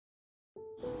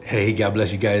Hey, God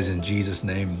bless you guys in Jesus'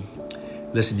 name.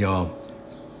 Listen, y'all,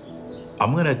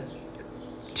 I'm going to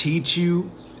teach you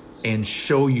and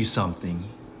show you something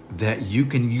that you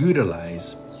can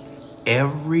utilize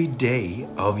every day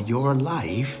of your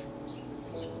life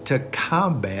to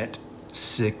combat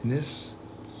sickness,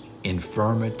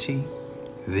 infirmity,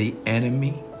 the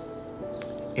enemy.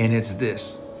 And it's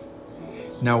this.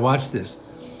 Now watch this.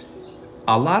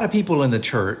 A lot of people in the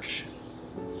church,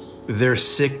 they're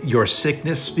sick. Your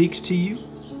sickness speaks to you.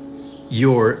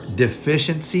 Your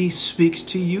deficiency speaks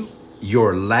to you.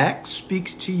 Your lack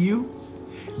speaks to you.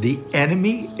 The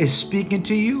enemy is speaking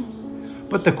to you.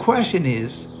 But the question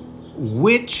is,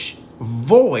 which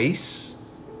voice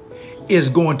is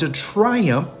going to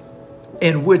triumph,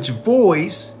 and which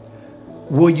voice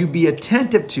will you be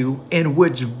attentive to, and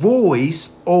which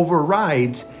voice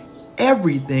overrides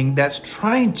everything that's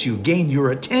trying to gain your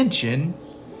attention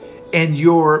and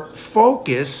your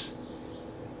focus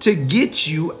to get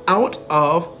you out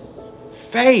of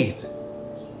faith?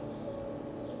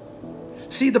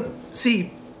 See,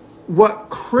 what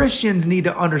Christians need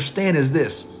to understand is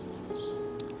this.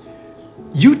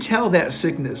 You tell that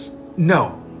sickness,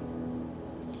 no,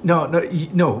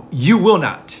 you will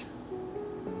not.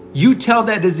 You tell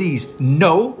that disease,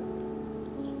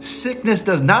 no, sickness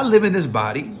does not live in this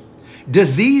body.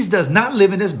 Disease does not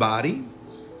live in this body.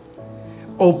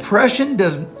 Oppression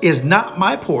is not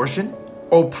my portion.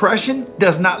 Oppression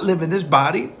does not live in this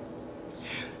body.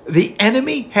 The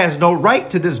enemy has no right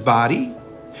to this body.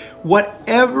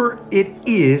 Whatever it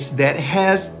is that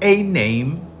has a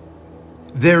name,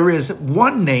 there is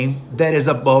one name that is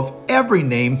above every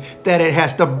name that it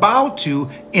has to bow to,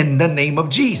 in the name of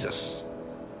Jesus.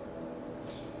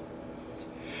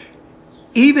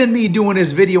 Even me doing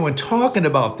this video and talking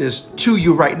about this to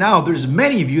you right now, there's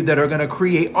many of you that are going to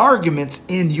create arguments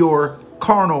in your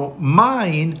carnal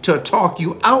mind to talk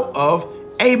you out of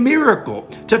a miracle,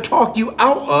 to talk you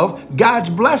out of God's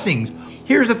blessings.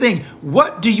 Here's the thing.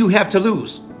 What do you have to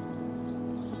lose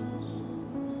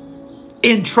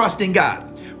in trusting God?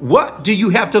 What do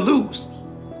you have to lose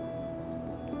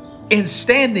in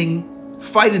standing,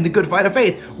 fighting the good fight of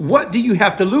faith? What do you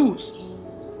have to lose?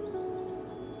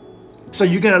 So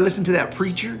you're going to listen to that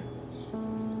preacher,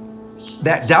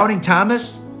 that doubting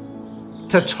Thomas,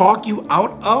 to talk you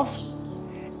out of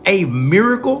a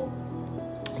miracle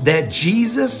that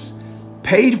Jesus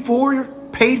paid for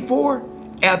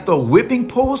at the whipping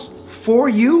post for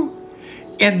you?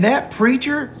 And that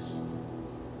preacher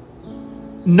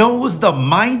knows the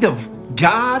mind of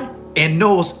God and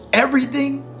knows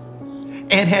everything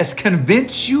and has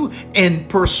convinced you and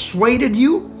persuaded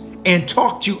you and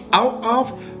talked you out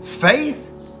of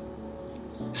faith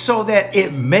so that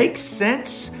it makes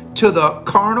sense to the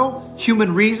carnal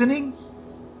human reasoning?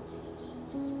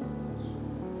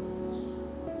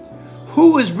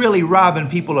 Who is really robbing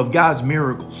people of God's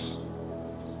miracles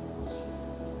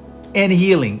and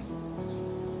healing?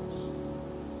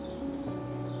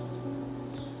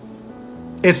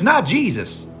 It's not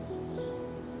Jesus.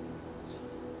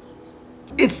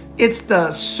 It's the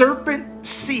serpent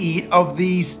seed of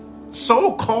these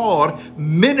so-called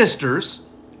ministers,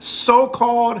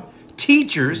 so-called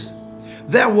teachers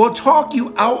that will talk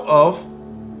you out of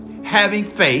having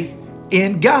faith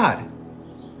in God,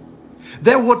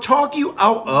 that will talk you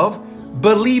out of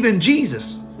believing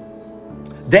Jesus,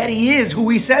 that he is who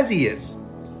he says he is.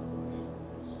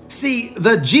 See,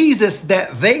 the Jesus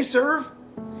that they serve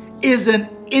is an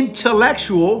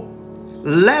intellectual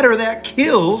letter that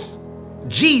kills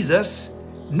Jesus,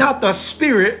 not the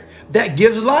spirit that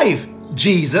gives life,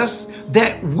 Jesus,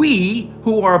 that we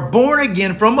who are born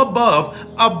again from above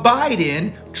abide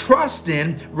in, trust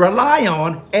in, rely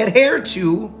on, adhere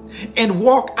to, and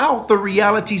walk out the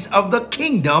realities of the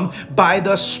kingdom by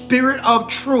the spirit of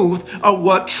truth, of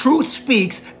what truth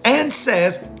speaks and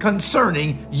says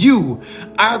concerning you.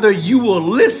 Either you will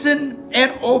listen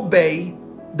and obey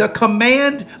the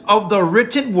command of the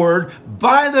written word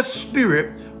by the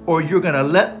Spirit, or you're going to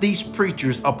let these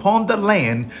preachers upon the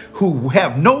land who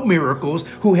have no miracles,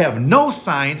 who have no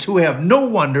signs, who have no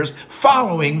wonders,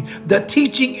 following the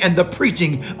teaching and the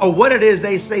preaching of what it is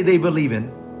they say they believe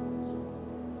in.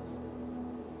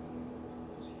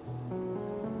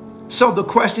 So the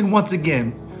question once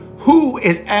again, who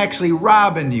is actually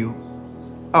robbing you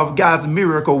of God's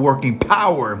miracle working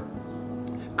power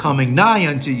coming nigh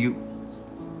unto you?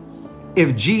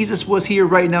 If Jesus was here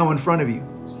right now in front of you,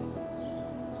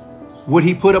 would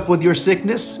he put up with your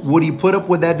sickness? Would he put up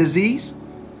with that disease?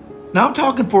 Now I'm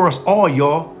talking for us all,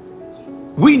 y'all.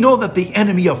 We know that the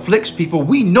enemy afflicts people.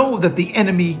 We know that the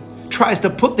enemy tries to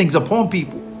put things upon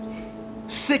people.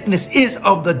 Sickness is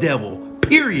of the devil,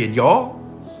 period, y'all.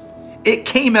 It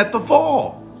came at the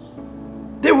fall.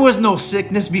 There was no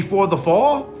sickness before the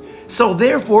fall. So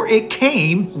therefore it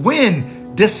came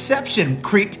when deception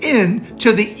creeped in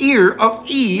to the ear of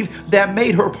Eve that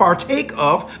made her partake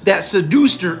of, that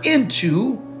seduced her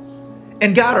into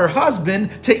and got her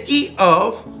husband to eat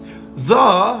of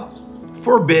the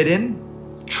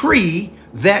forbidden tree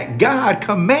that God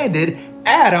commanded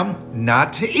Adam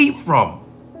not to eat from.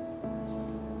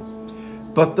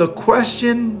 But the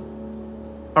question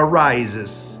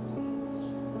arises,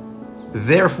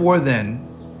 therefore then,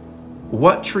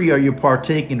 what tree are you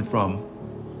partaking from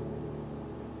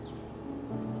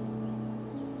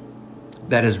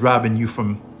that is robbing you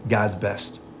from God's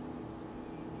best?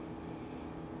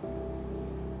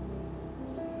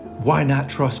 Why not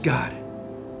trust God?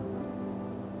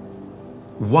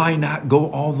 Why not go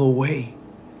all the way,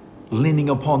 leaning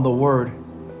upon the word,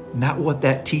 not what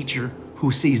that teacher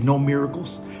who sees no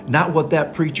miracles, not what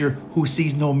that preacher who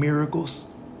sees no miracles?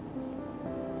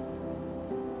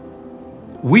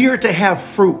 We are to have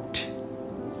fruit,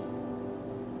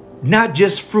 not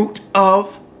just fruit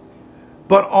of,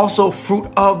 but also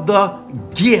fruit of the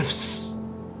gifts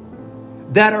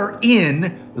that are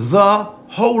in the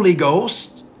Holy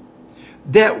Ghost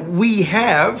that we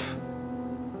have,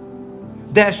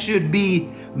 that should be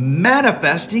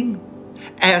manifesting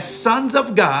as sons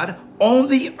of God on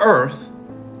the earth,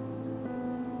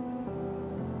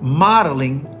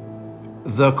 modeling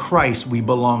the Christ we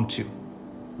belong to.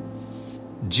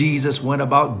 Jesus went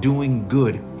about doing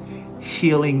good,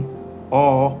 healing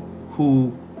all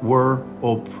who were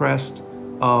oppressed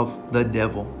of the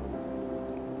devil.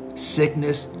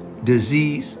 Sickness,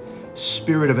 disease,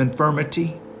 spirit of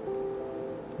infirmity,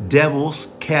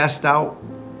 devils cast out,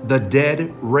 the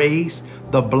dead raised,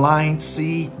 the blind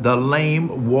see, the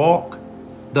lame walk,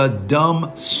 the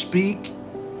dumb speak.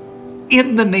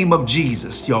 In the name of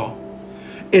Jesus, y'all.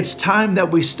 It's time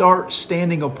that we start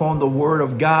standing upon the word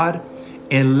of God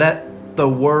and let the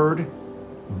word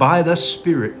by the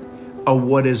Spirit of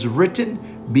what is written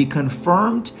be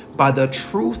confirmed by the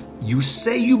truth you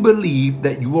say you believe,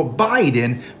 that you abide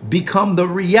in, become the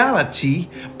reality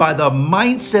by the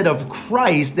mindset of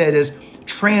Christ that is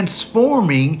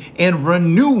transforming and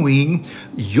renewing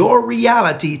your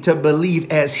reality to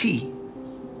believe as He.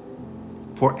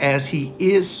 For as He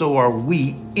is, so are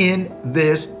we in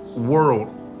this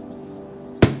world.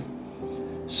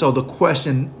 So the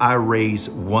question I raise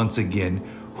once again,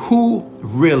 who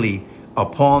really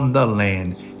upon the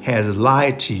land has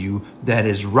lied to you that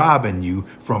is robbing you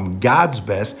from God's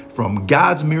best, from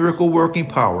God's miracle working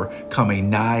power coming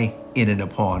nigh in and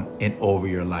upon and over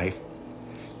your life?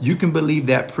 You can believe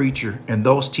that preacher and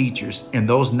those teachers and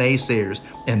those naysayers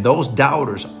and those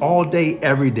doubters all day,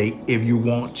 every day, if you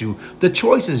want to. The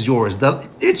choice is yours.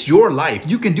 It's your life.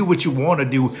 You can do what you want to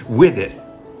do with it.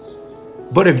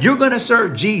 But if you're going to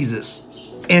serve Jesus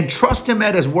and trust Him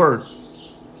at His word,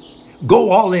 go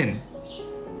all in.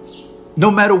 No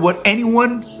matter what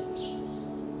anyone,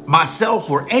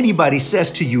 myself, or anybody says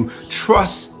to you,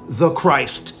 trust the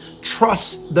Christ.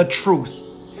 Trust the truth.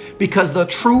 Because the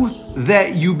truth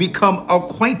that you become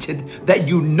acquainted, that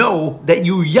you know, that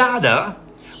you yada,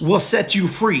 will set you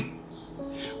free.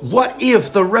 What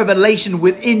if the revelation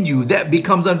within you that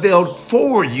becomes unveiled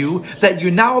for you, that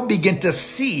you now begin to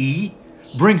see,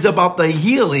 brings about the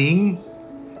healing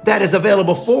that is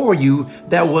available for you,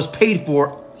 that was paid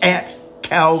for at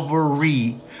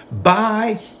Calvary?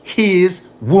 By His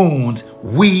wounds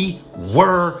we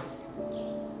were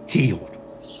healed.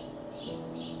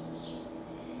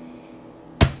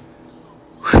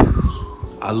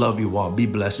 I love you all. Be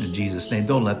blessed in Jesus' name.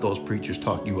 Don't let those preachers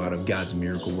talk you out of God's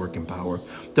miracle working power.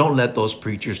 Don't let those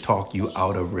preachers talk you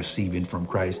out of receiving from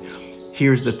Christ.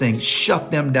 Here's the thing.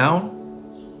 Shut them down.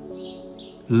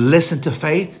 Listen to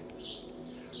faith.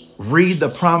 Read the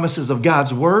promises of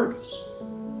God's word.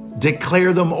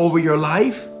 Declare them over your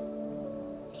life.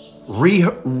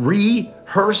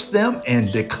 Rehearse them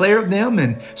and declare them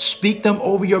and speak them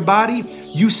over your body.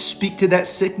 You speak to that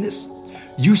sickness.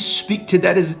 You speak to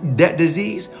that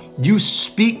disease. You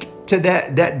speak to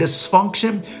that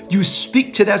dysfunction. You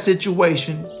speak to that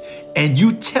situation, and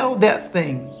you tell that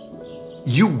thing,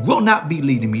 you will not be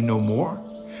leading me no more.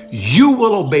 You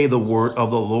will obey the word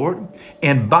of the Lord.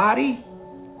 And body,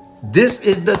 this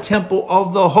is the temple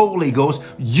of the Holy Ghost.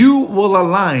 You will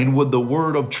align with the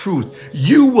word of truth.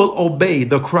 You will obey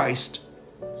the Christ.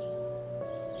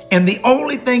 And the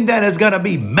only thing that is going to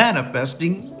be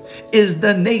manifesting is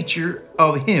the nature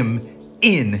of Him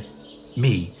in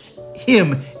me,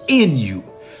 Him in you,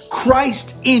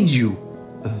 Christ in you,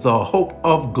 the hope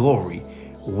of glory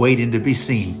waiting to be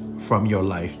seen from your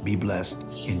life. Be blessed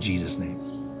in Jesus' name.